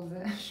out all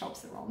the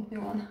shops around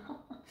Milan.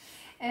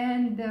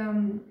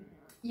 And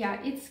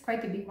yeah, it's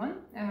quite a big one,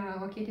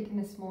 located in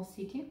a small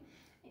city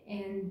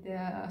and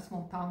a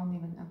small town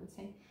even, I would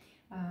say.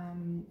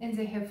 And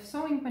they have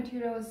sewing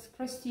materials,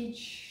 cross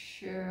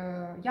stitch,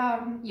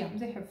 yarn. Yeah,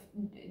 they have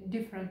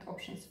different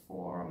options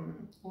for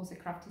all the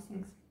crafty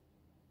things.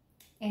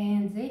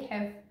 And they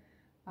have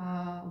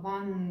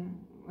one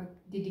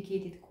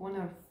dedicated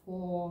corner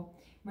for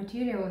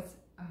materials,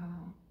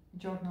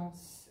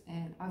 journals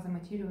and other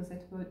materials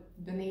that were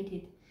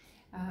donated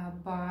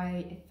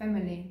by a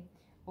family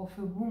of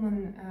a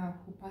woman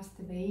who passed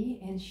away,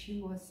 and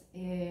she was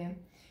a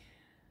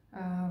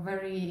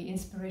very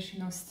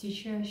inspirational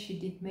stitcher. She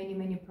did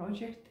many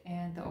projects,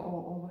 and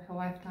over her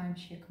lifetime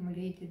she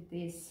accumulated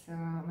these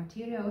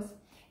materials,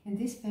 And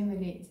this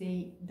family,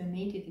 they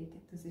donated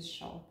it to this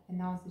shop, and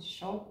now this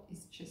shop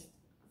is just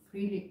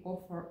freely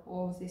offer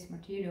all these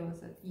materials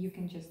that you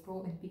can just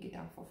go and pick it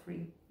up for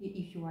free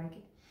if you like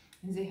it.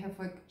 And they have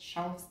like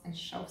shelves and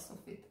shelves of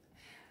it.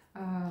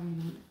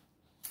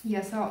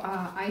 Yeah, so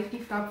I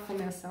picked up for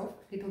myself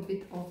a little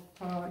bit of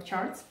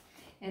charts,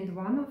 and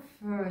one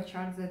of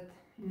charts that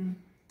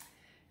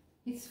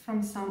it's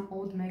from some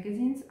old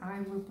magazines. I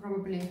will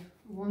probably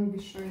won't be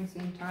showing the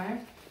entire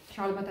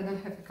chart, but I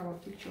don't have a cover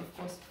picture, of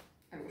course.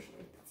 I will show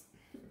it.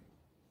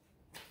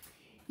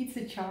 It's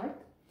a chart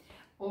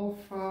of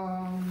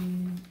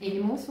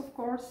animals, of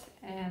course,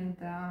 and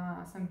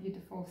some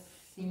beautiful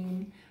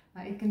scene.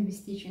 It can be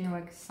stitched in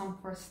like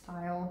sunflower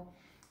style.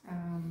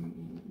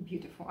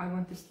 Beautiful. I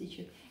want to stitch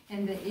it,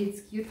 and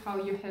it's cute how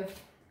you have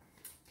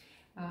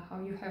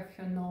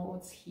her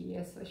notes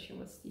here. So she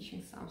was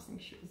stitching something.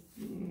 She was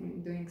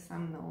doing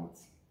some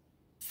notes.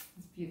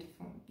 It's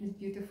beautiful. It's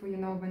beautiful, you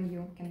know, when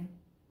you can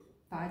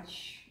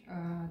touch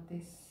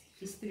this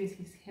history,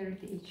 this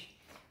heritage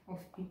of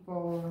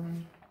people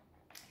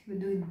who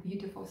do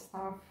beautiful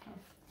stuff.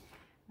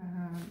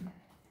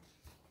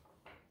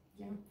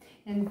 Yeah,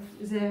 and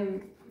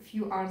the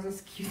few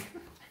others cute.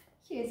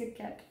 Here's a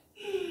cat.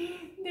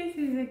 This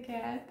is a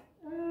cat.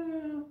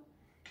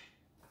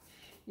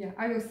 Yeah,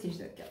 I will stitch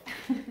that cat.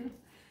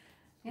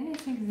 And I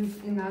think there's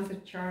another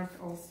chart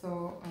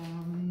also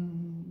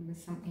with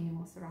some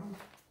animals around.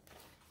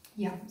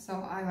 Yeah, so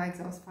I like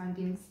those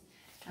findings,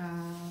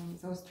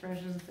 those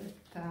treasures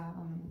that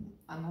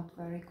are not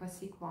very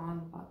classic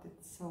one, but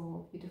it's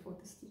so beautiful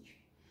to stitch.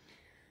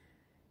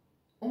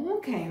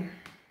 Okay,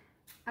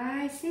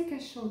 I think I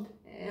should.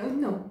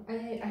 No,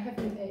 I have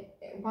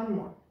one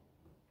more.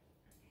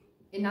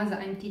 Another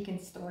antique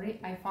story.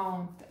 I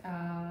found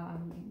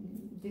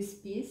this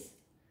piece.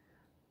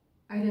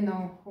 I don't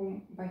know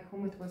by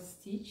whom it was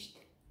stitched,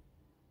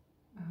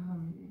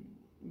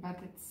 but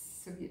it's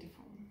so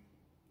beautiful.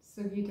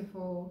 So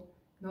beautiful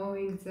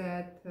knowing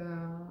that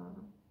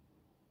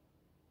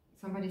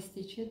somebody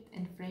stitched it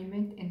and framed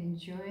it and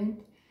enjoyed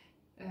it.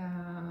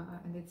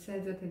 And it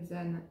says that it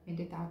then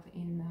ended up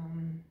in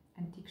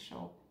antique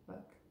shop,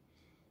 but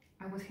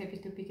I was happy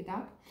to pick it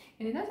up.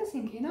 And another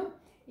thing, you know,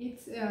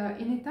 it's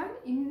in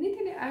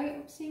Italy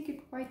I think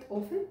it quite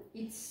often.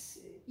 It's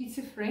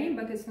a frame,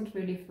 but it's not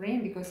really a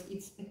frame because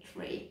it's a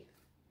tray.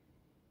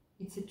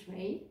 It's a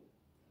tray,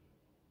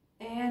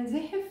 and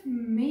they have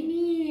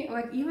many,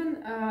 like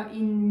even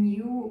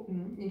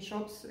in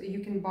shops you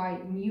can buy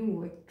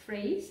new like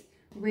trays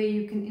where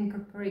you can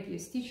incorporate your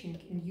stitching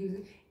and use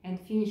it and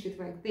finish it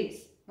like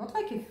this, not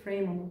like a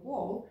frame on the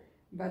wall,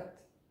 but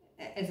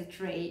as a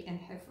tray and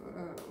have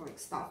like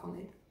stuff on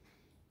it.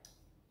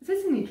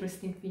 That's an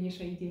interesting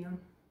finish idea.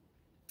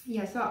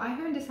 Yeah, so I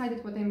haven't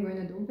decided what I'm going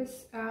to do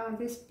with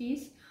this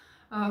piece.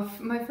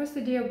 My first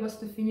idea was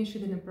to finish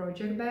it in a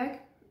project bag,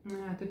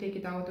 to take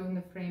it out on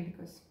the frame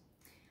because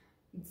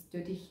it's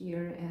dirty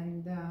here,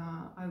 and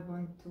I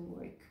want to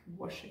like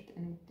wash it,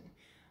 and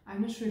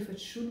I'm not sure if I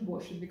should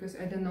wash it because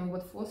I don't know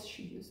what floss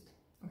she used.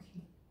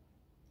 Okay.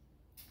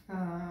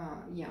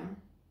 Yeah,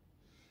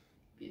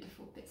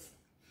 beautiful piece.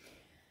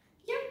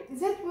 Yeah,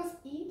 that was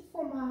it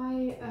for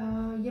my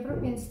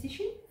European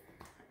stitching.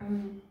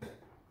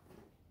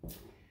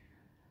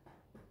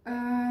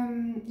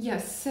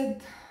 Yes,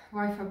 said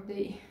life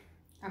update.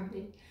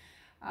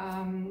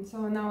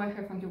 So now I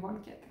have only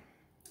one cat.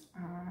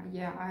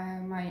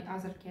 Yeah, my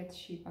other cat,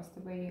 she passed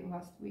away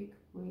last week.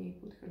 We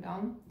put her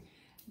down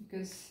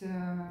because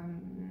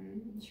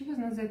she was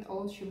not that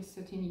old. She was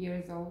 13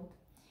 years old.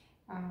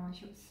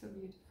 She was so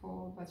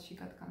beautiful, but she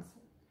got cancer.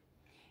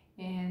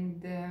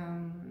 And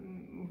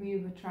we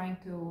were trying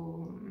to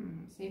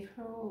save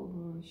her.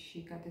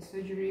 She got a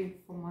surgery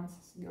 4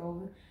 months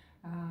ago,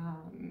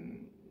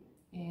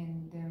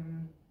 and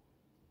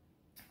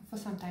for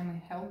some time I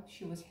helped.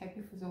 She was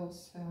happy for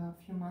those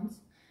few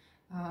months,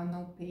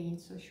 no pain,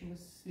 so she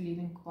was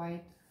living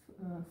quite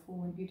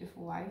full and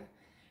beautiful life.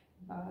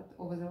 But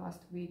over the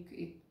last week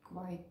it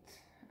quite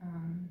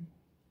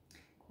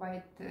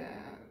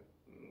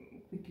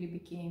quickly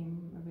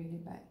became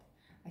really bad.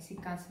 I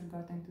think cancer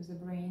got into the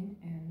brain,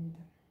 and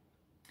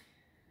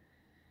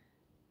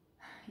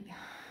yeah,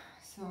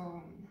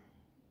 so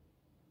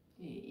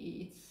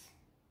it's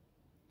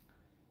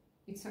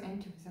so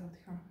empty without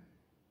her.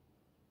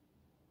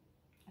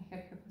 I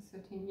had her for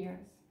 13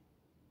 years.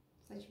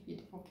 Such a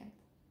beautiful cat.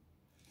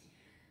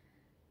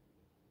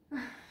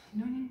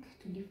 Learning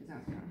to live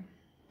without her.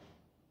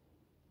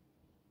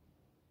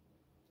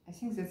 I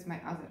think that's my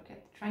other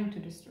cat trying to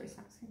destroy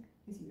something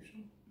as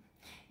usual.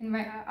 And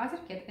my other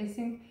cat, I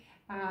think.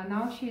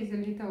 Now she is a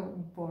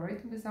little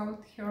bored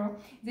without her.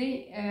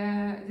 They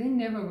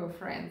never were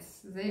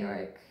friends. They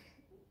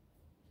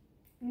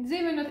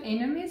were not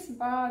enemies,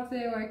 but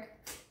they like,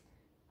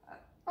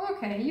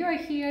 okay, you are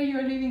here, you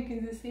are living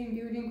in the same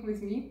building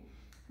with me,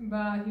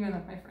 but you are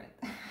not my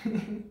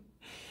friend.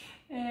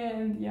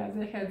 And yeah,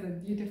 they had a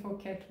beautiful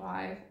cat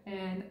life,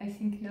 and I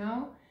think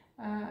now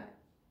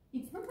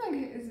it's not like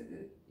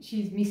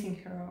she's missing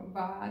her,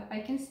 but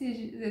I can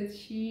see that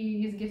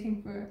she is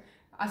getting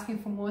asking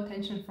for more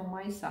attention from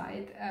my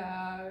side,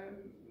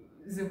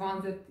 the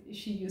one that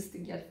she used to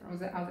get from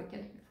the other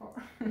cat before.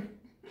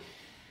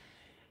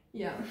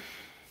 Yeah.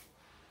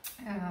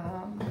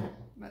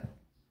 But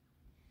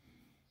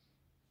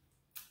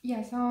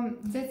yeah, so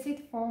that's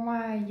it for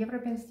my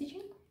European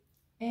stitching,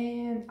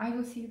 and I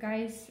will see you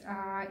guys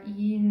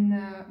in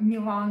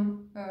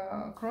Milan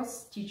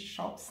cross stitch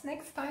shops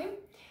next time.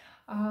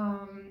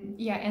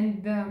 Yeah,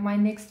 and my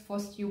next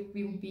Flosstube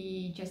will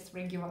be just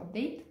regular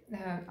update.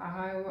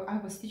 I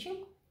was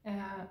stitching.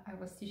 I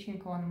was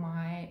stitching on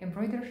my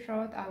embroidery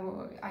shirt.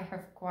 I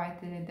have quite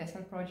a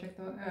decent project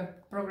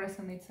progress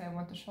on it, so I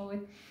want to show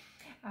it.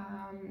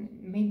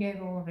 Maybe I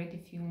will already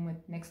film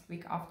it next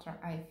week after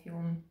I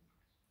film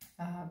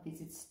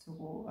visits to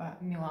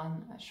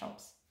Milan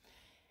shops.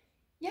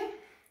 Yeah.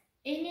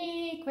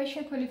 Any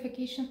question,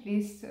 qualification,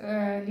 please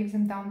leave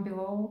them down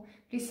below.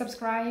 Please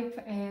subscribe,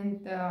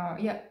 and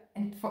yeah,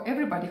 and for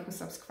everybody who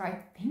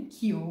subscribed,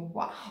 thank you.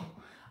 Wow,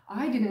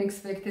 I didn't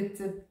expect it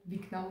a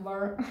big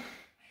number.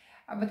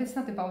 But it's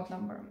not about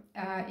number.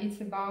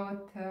 It's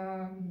about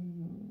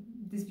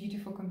this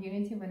beautiful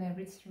community. When I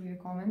read through your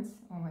comments,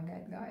 oh my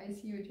god, guys,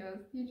 you're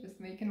just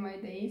making my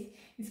days.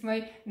 It's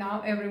my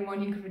now every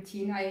morning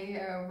routine.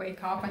 I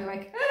wake up and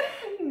like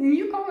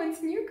new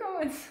comments.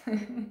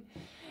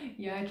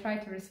 Yeah, I try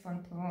to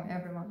respond to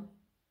everyone.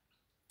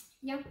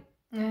 Yeah,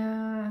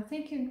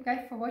 thank you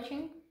guys for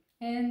watching,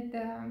 and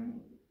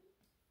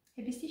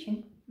happy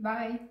stitching.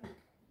 Bye.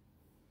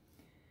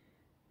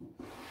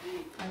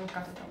 I will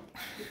cut it out.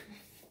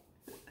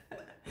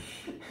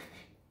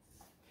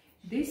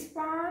 This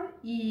one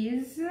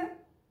is...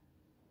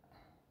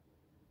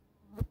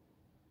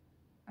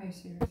 Are you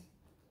serious?